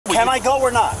Can I go or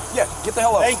not? Yeah, get the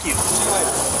hell out. Thank you. See you later.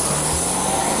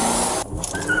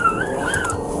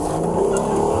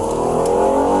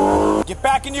 Get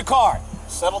back in your car.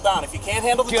 Settle down. If you can't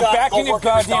handle the Get job, back go in your work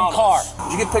at goddamn car. McDonald's.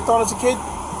 Did you get picked on as a kid?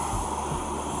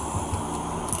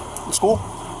 In school?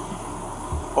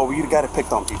 Oh, were you the guy that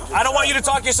picked on people? I don't want you to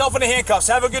talk yourself into handcuffs.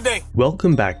 Have a good day.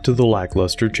 Welcome back to the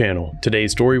Lackluster channel.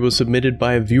 Today's story was submitted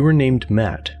by a viewer named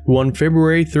Matt, who on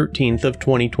February 13th of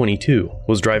 2022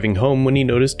 was driving home when he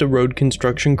noticed a road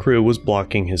construction crew was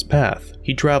blocking his path.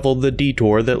 He traveled the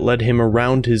detour that led him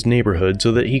around his neighborhood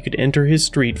so that he could enter his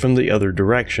street from the other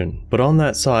direction. But on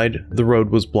that side, the road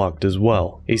was blocked as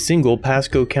well. A single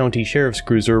Pasco County Sheriff's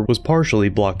Cruiser was partially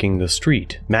blocking the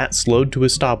street. Matt slowed to a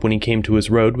stop when he came to his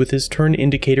road with his turn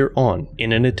indicator on,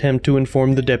 in an attempt to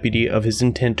inform the deputy of his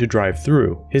intent to drive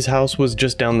through. His house was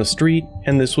just down the street,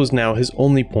 and this was now his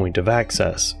only point of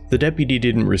access. The deputy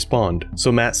didn't respond,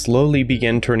 so Matt slowly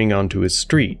began turning onto his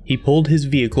street. He pulled his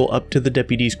vehicle up to the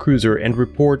deputy's cruiser and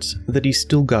reports that he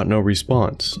still got no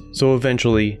response. So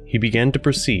eventually, he began to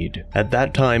proceed. At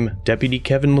that time, Deputy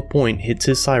Kevin LaPointe hits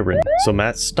his siren, so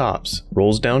Matt stops,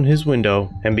 rolls down his window,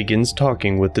 and begins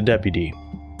talking with the deputy.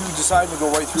 You decided to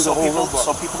go right through the whole roadblock.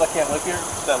 So people that can't live here,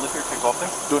 can go up there?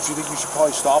 Don't you think you should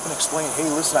probably stop and explain, hey,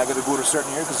 listen, I got to go to a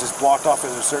certain area because it's blocked off at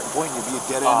a certain point and you'd be a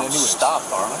dead end anyway. Stop,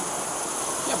 darling.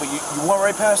 Yeah, but you went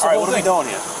right past the All right, whole what are we thing. doing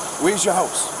here? Where's your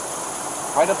house?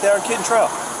 Right up there on Kitten Trail.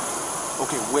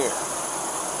 Okay, where?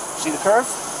 See the curve?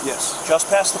 Yes. Just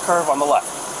past the curve on the left.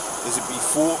 Is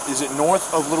it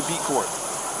north of Little Beat Court?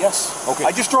 Yes. Okay.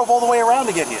 I just drove all the way around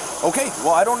to get here. Okay,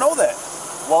 well, I don't know that.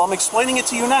 Well, I'm explaining it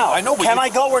to you now. I know, but Can I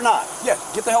go or not? Yeah,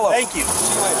 get the hell out. Thank you.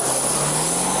 See you later.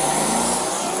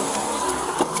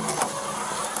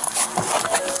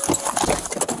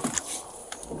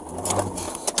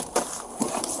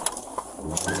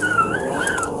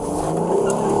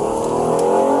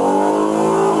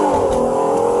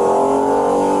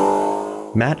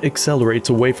 Matt accelerates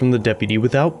away from the deputy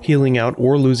without peeling out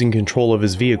or losing control of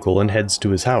his vehicle and heads to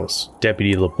his house.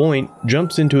 Deputy LaPointe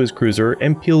jumps into his cruiser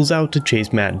and peels out to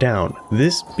chase Matt down.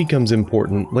 This becomes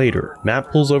important later.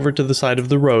 Matt pulls over to the side of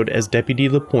the road as Deputy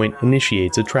LaPointe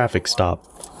initiates a traffic stop.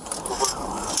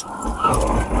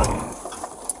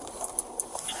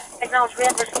 Acknowledge we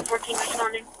have person 14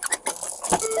 responding.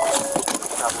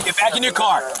 Get back in your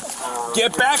car.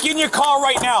 Get back in your car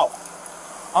right now.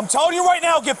 I'm telling you right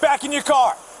now, get back in your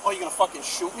car. Oh, you gonna fucking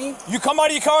shoot me? You come out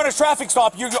of your car in a traffic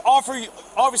stop,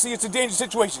 obviously it's a dangerous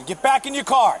situation. Get back in your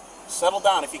car. Settle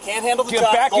down. If you can't handle the Get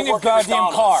job, back go in your work at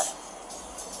goddamn car.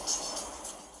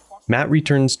 Matt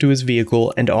returns to his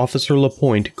vehicle and Officer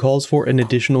LaPointe calls for an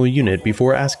additional unit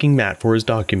before asking Matt for his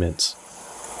documents.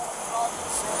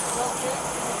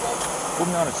 Put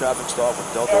me on a traffic stop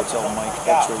with Delta Hotel Mike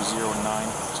X-ray 09.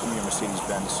 It's gonna be a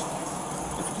Mercedes-Benz.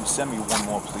 If you can send me one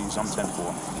more, please. I'm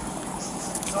 10-4.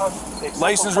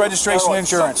 License, registration,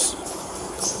 insurance.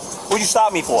 What'd you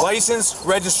stop me for? License,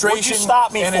 registration, What'd you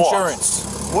stop me and for? insurance.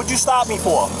 What'd you stop me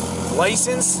for?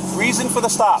 License. Reason for the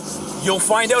stop. You'll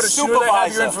find out as soon as I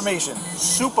have your information.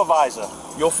 Supervisor.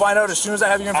 You'll find out as soon as I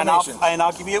have your information. And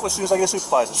I'll give you it as soon as I get a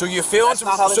supervisor. So you're failing to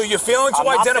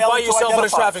identify yourself at a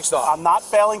traffic stop. I'm not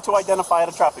failing to identify at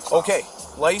a traffic stop. Okay.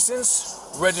 License,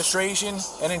 registration,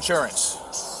 and insurance.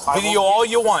 Video all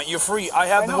you want. You're free. I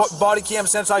have the body cam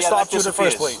since I stopped you in the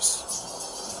first place.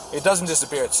 It doesn't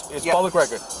disappear. It's public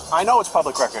record. I know it's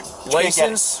public record.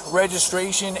 License,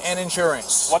 registration, and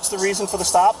insurance. What's the reason for the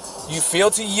stop? You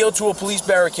failed to yield to a police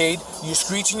barricade. You're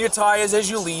screeching your tires as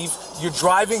you leave. You're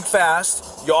driving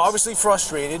fast. You're obviously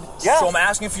frustrated. Yeah. So I'm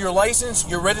asking for your license,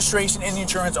 your registration, and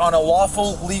insurance on a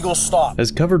lawful, legal stop.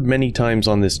 As covered many times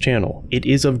on this channel, it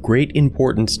is of great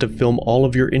importance to film all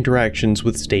of your interactions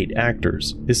with state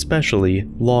actors, especially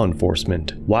law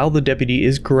enforcement. While the deputy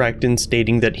is correct in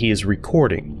stating that he is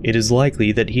recording, it is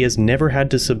likely that he has never had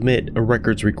to submit a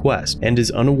records request and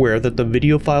is unaware that the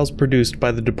video files produced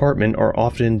by the department are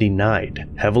often denied,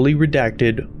 heavily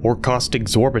redacted, or cost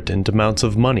exorbitant amounts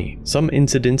of money. Some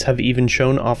incidents have even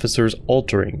shown officers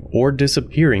altering or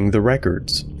disappearing the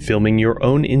records. Filming your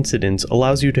own incidents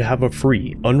allows you to have a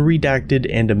free, unredacted,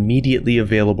 and immediately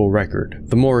available record.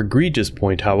 The more egregious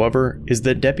point, however, is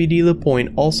that Deputy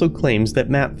LaPointe also claims that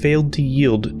Matt failed to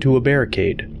yield to a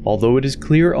barricade, although it is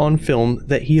clear on film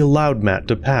that he allowed Matt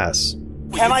to pass.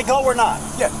 Can I go or not?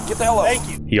 Yeah, get the hell out. Thank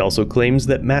you. He also claims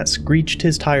that Matt screeched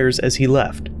his tires as he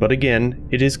left, but again,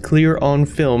 it is clear on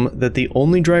film that the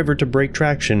only driver to break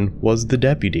traction was the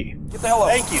deputy. Get the hell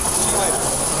out. Thank you. See you later.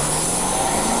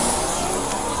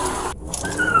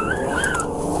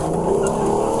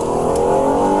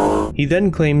 He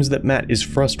then claims that Matt is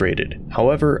frustrated.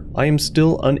 However, I am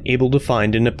still unable to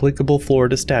find an applicable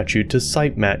Florida statute to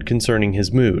cite Matt concerning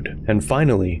his mood. And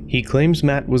finally, he claims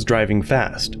Matt was driving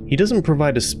fast. He doesn't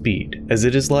provide a speed, as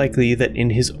it is likely that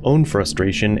in his own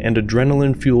frustration and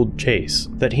adrenaline-fueled chase,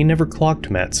 that he never clocked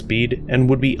Matt's speed and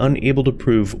would be unable to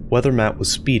prove whether Matt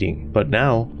was speeding. But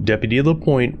now, Deputy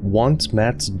LaPointe wants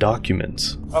Matt's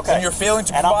documents. Okay. And you're failing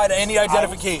to provide any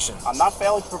identification. I'm not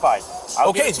failing to provide.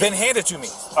 Okay, then hand it to me.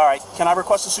 All right. Can I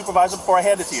request a supervisor before I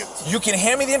hand it to you? You can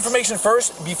hand me the information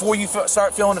first before you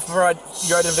start failing to provide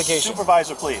your identification.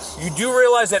 Supervisor, please. You do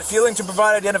realize that failing to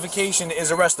provide identification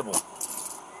is arrestable.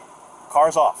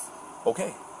 Car's off.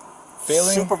 Okay.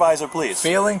 Failing. Supervisor, please.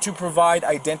 Failing to provide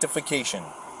identification.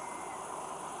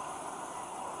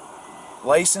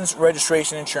 License,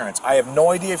 registration, insurance. I have no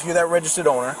idea if you're that registered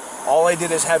owner. All I did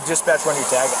is have dispatch run your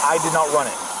tag. I did not run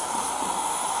it.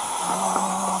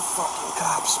 Oh, fucking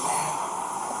cops, man.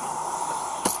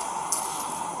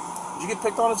 Did you get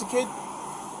picked on as a kid?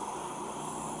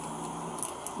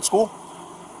 In school?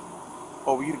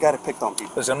 Oh, you got it picked on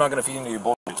people. Listen, I'm not going to feed into your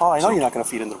bullshit. Oh, I know you're not going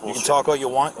to feed into the bullshit. You can talk all you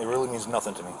want. It really means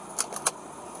nothing to me.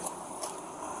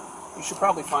 You should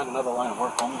probably find another line of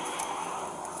work, homie.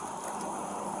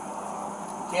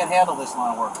 Can't handle this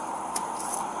line of work.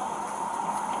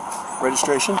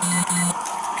 Registration?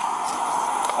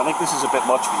 I think this is a bit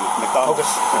much for you. McDonald's.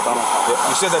 Okay. McDonald's.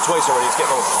 Yeah, you said that twice already. It's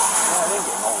getting old. Yeah, I didn't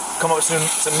get old. Come up with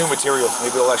some new material.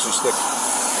 Maybe it'll actually stick.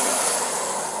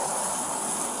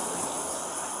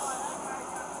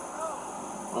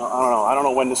 Well, I don't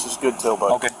know when this is good till,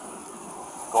 but Okay.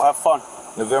 Go have fun.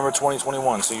 November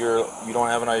 2021. So you don't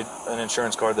have an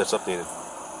insurance card that's updated.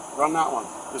 Run that one.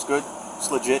 It's good. It's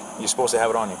legit. You're supposed to have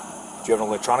it on you. Do you have an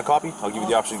electronic copy? I'll give you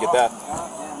the option to get that.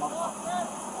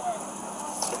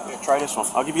 Yeah, try this one.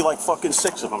 I'll give you like fucking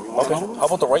 6 of them. You want Okay. one? How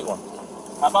about the right one?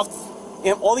 How about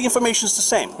all the information is the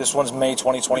same? This one's May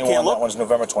 2021. You can't look? That one's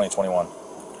November 2021.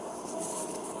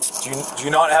 Do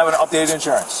you not have an updated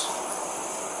insurance?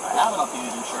 I have an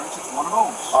updated insurance. It's one of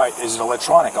those. All right. Is it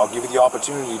electronic? I'll give you the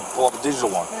opportunity to pull up a digital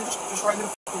one. Yeah, just write me the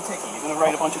fucking ticket. You're gonna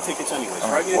write a bunch of tickets anyways.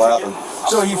 All Write me a right. ticket.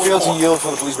 So he failed to yield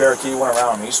for the police barricade. He went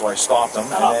around me, so I stopped him,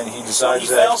 and then he decides he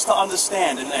that. fails to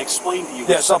understand and explain to you.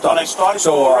 Yeah, sometimes. When I started to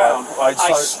go around, I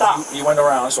stopped. He went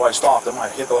around, so I stopped him. I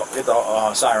hit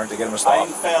the siren to get him to stop.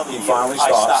 I failed to He yield. finally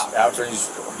I stops stopped. after he's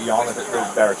beyond the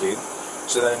barricade.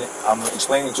 So then I'm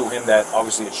explaining to him that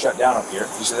obviously it's shut down up here.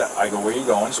 He said, I go, where are you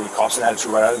going? So he coughs an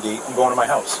attitude right out of the gate. I'm going to my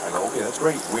house. I go, okay, that's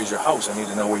great. Where's your house? I need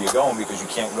to know where you're going because you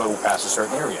can't go past a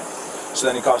certain area. So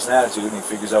then he coughs an attitude and he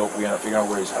figures out, we end up figuring out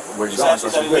where he's going. So I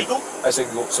said, illegal? I said,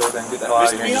 so then get the hell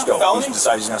out of here and just go. He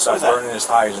decides he's going to start burning his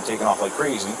tires and taking off like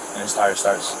crazy. And his tire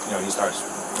starts, he starts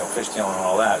fishtailing and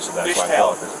all that. So that's why I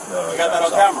call it You got that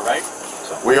on camera, right?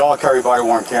 We all carry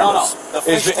body-worn cameras. No.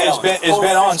 It's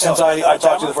been on since I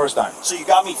talked to you the first time. So you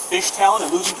got me fishtailing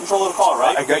and losing control of the car,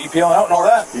 right? I got you peeling out and all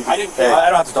that? I didn't Hey, I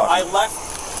don't have to talk to you. I left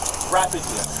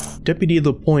rapidly. Deputy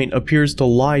LaPointe appears to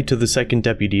lie to the second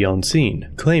deputy on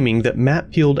scene, claiming that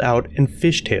Matt peeled out and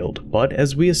fishtailed, but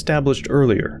as we established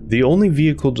earlier, the only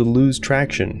vehicle to lose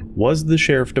traction was the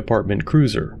Sheriff Department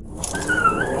cruiser.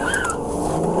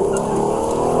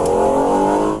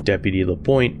 Deputy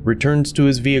LaPointe returns to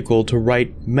his vehicle to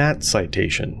write Matt's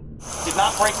citation. Did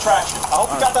not break traction. I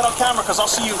hope you got that on camera because I'll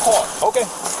see you in court. Okay.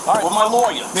 All right. With my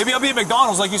lawyer. Maybe I'll be at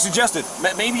McDonald's like you suggested.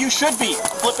 Maybe you should be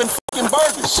flipping fucking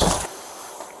burgers.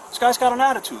 This guy's got an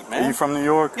attitude, man. Are you from New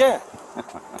York? Yeah.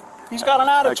 He's got an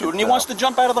attitude and he wants to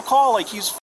jump out of the car like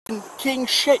he's fucking king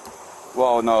shit.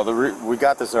 Well, no, we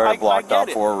got this area blocked out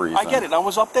for a reason. I get it. I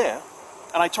was up there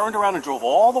and I turned around and drove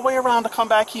all the way around to come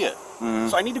back here.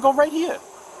 So I need to go right here.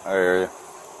 I hear you.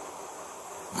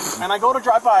 And I go to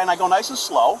drive by and I go nice and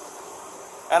slow.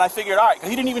 And I figured, all right, he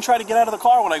didn't even try to get out of the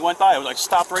car when I went by. I was like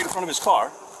stopped right in front of his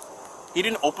car. He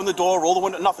didn't open the door, roll the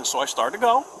window, nothing. So I started to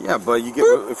go. Yeah, but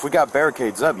if we got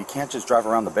barricades up, you can't just drive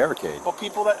around the barricade. But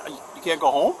people you can't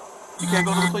go home? You can't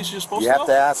go to the places you're supposed to You go? have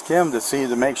to ask him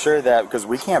to make sure that, because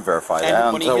we can't verify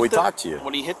that until we talk to you.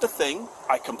 When he hit the thing,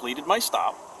 I completed my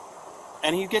stop.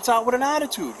 And he gets out with an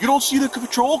attitude. You don't see the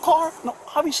patrol car? No,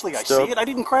 obviously I see it. I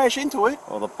didn't crash into it.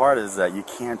 Well, the part is that you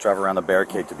can't drive around the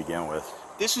barricade to begin with.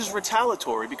 This is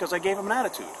retaliatory because I gave him an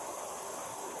attitude.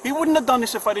 He wouldn't have done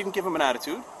this if I didn't give him an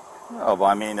attitude. Oh, but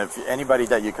I mean, if anybody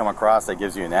that you come across that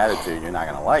gives you an attitude, you're not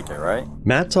going to like it, right?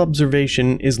 Matt's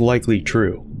observation is likely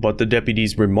true, But the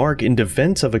deputy's remark in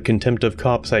defense of a contempt of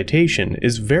cop citation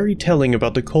is very telling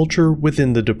about the culture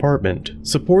within the department.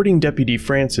 Supporting Deputy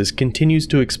Francis continues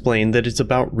to explain that it's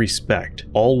about respect,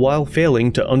 all while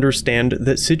failing to understand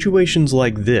that situations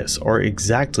like this are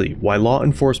exactly why law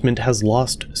enforcement has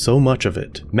lost so much of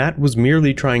it. Matt was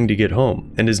merely trying to get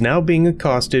home, and is now being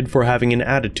accosted for having an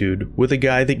attitude with a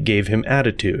guy that gave him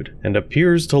attitude, and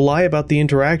appears to lie about the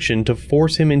interaction to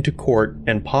force him into court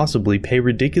and possibly pay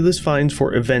ridiculous fines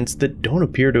for events that don't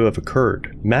appear to have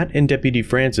occurred. Matt and Deputy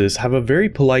Francis have a very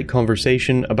polite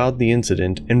conversation about the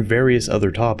incident and various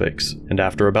other topics, and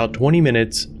after about 20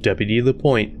 minutes, Deputy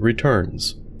LaPointe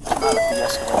returns.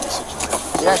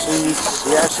 He actually,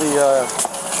 you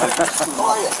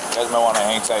guys might want to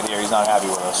hang tight here. He's not happy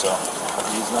with us, so.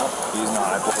 He's not? He's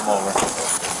not. I pulled him over.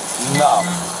 No.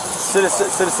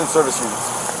 Citizen service unit.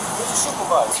 Who's the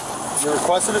supervisor? You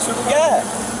requested a supervisor? Yeah.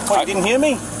 What, you didn't hear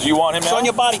me? Do you want him It's now? on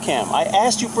your body cam. I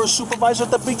asked you for a supervisor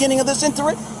at the beginning of this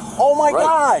interview. Oh my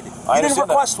God. You didn't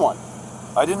request one.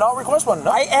 I did not request one,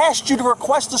 no. I asked you to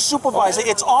request a supervisor. Okay.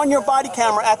 It's on your body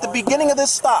camera at the beginning of this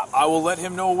stop. I will let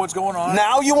him know what's going on.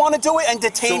 Now you want to do it and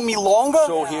detain me longer?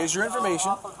 So here's your information.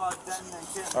 All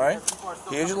right?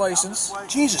 Here's your license.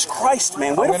 Jesus Christ,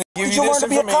 man. Where the f*** did you learn to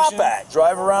be a cop at?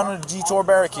 Drive around in a detour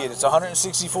barricade. It's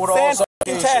 $164.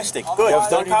 Fantastic. Good. You have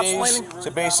 30 days to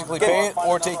basically pay it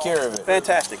or take care of it.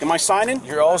 Fantastic. Am I signing?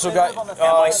 You're also got.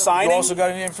 Am I signing? You also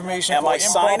got any information. Am I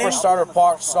signing? Start or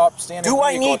park, stop, standing. Do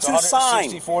I need to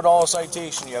sign? $164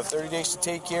 citation. You have 30 days to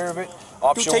take care of it.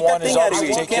 Option take one that is thing out of obviously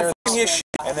you. take care of Your it,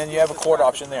 and then you have a court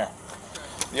option there.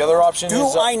 The other option is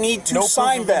do I need to no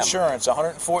sign proof of them? Insurance,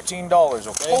 $114.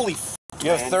 Okay. Holy. You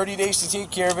have 30 days to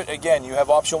take care of it. Again, you have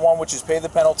option 1, which is pay the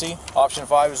penalty. Option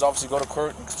 5 is obviously go to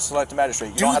court and select the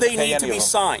magistrate. You don't have they to pay need any to of be them.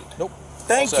 signed? Nope.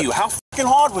 Thank you. How fucking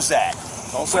hard was that?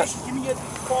 All set. Give me your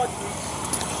card,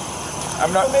 please.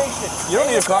 I'm not. You don't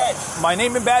need a card. My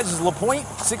name and badge is LaPointe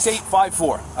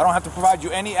 6854. I don't have to provide you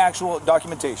any actual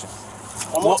documentation.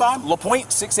 One more time.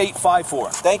 LaPointe 6854.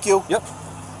 Thank you. Yep.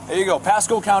 There you go.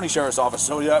 Pasco County Sheriff's Office.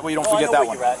 So that way you don't forget that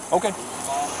one. Okay.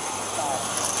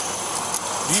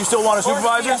 Do you still want a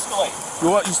supervisor?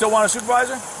 You still want a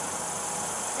supervisor?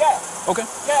 Yeah. Okay.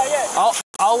 Yeah.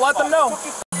 I'll let them know.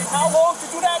 How long to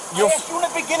do that? I asked you in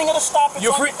the beginning of the stop.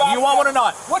 You're free. Do you want one or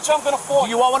not? Which I'm going to force. Do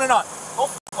you want one or not? Go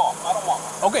f*** off. I don't want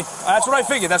one. Okay. That's what I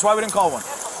figured. That's why we didn't call one.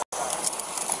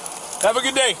 Have a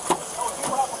good day.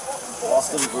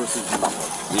 Austin versus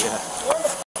Yeah.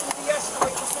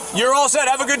 You're all set.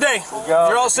 Have a good day.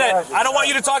 You're all set. I don't want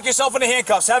you to talk yourself into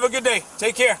handcuffs. Have a good day.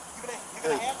 Take care.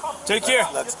 Take care.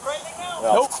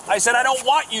 Nope. I said I don't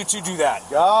want you to do that.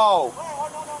 Go.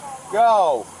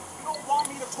 Go. You don't want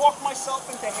me to talk myself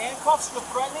into handcuffs? You're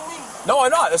threatening me? No, I'm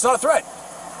not. That's not a threat.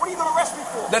 What are you going to arrest me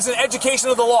for? That's an education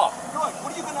of the law. Good.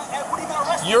 What are you going to arrest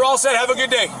me for? You're all set. Have a good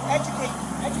day. Educate.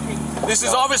 This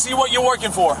is obviously what you're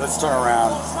working for. Let's turn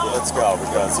around. Let's go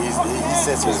because he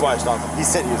says he was going to be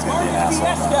an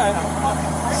asshole.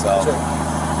 So.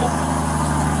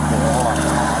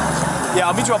 Yeah,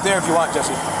 I'll meet you up there if you want,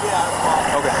 Jesse.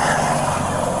 Yeah. Okay.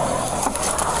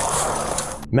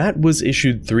 Matt was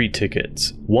issued 3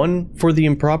 tickets. 1 for the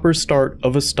improper start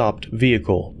of a stopped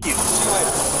vehicle.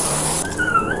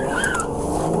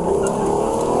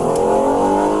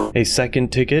 A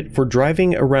second ticket for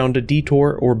driving around a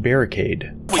detour or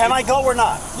barricade. Can I go or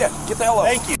not? Yeah, get the hell out.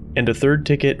 Thank you. And a third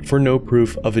ticket for no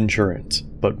proof of insurance.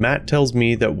 But Matt tells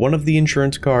me that one of the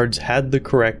insurance cards had the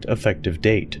correct effective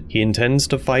date. He intends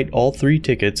to fight all 3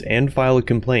 tickets and file a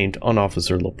complaint on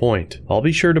Officer LaPointe. I'll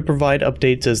be sure to provide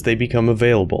updates as they become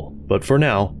available. But for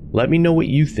now, let me know what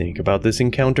you think about this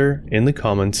encounter in the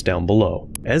comments down below.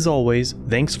 As always,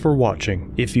 thanks for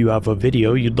watching. If you have a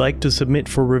video you'd like to submit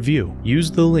for review, use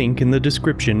the link in the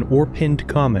description or pinned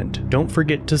comment. Don't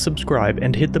forget to subscribe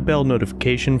and hit the bell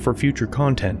notification for future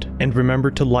content. And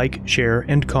remember to like, share,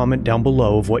 and comment down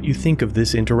below of what you think of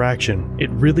this interaction. It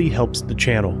really helps the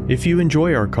channel. If you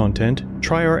enjoy our content,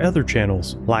 try our other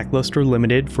channels, Lackluster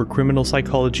Limited for criminal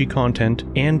psychology content,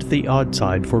 and The Odd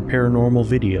Side for paranormal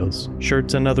videos.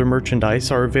 Shirts and other merchandise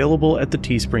are available at the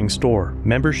Teespring store.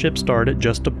 Memberships start at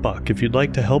just $1 if you'd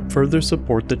like to help further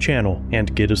support the channel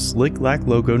and get a slick Lack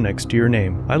logo next to your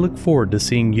name. I look forward to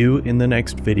seeing you in the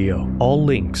next video. All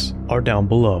links are down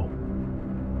below.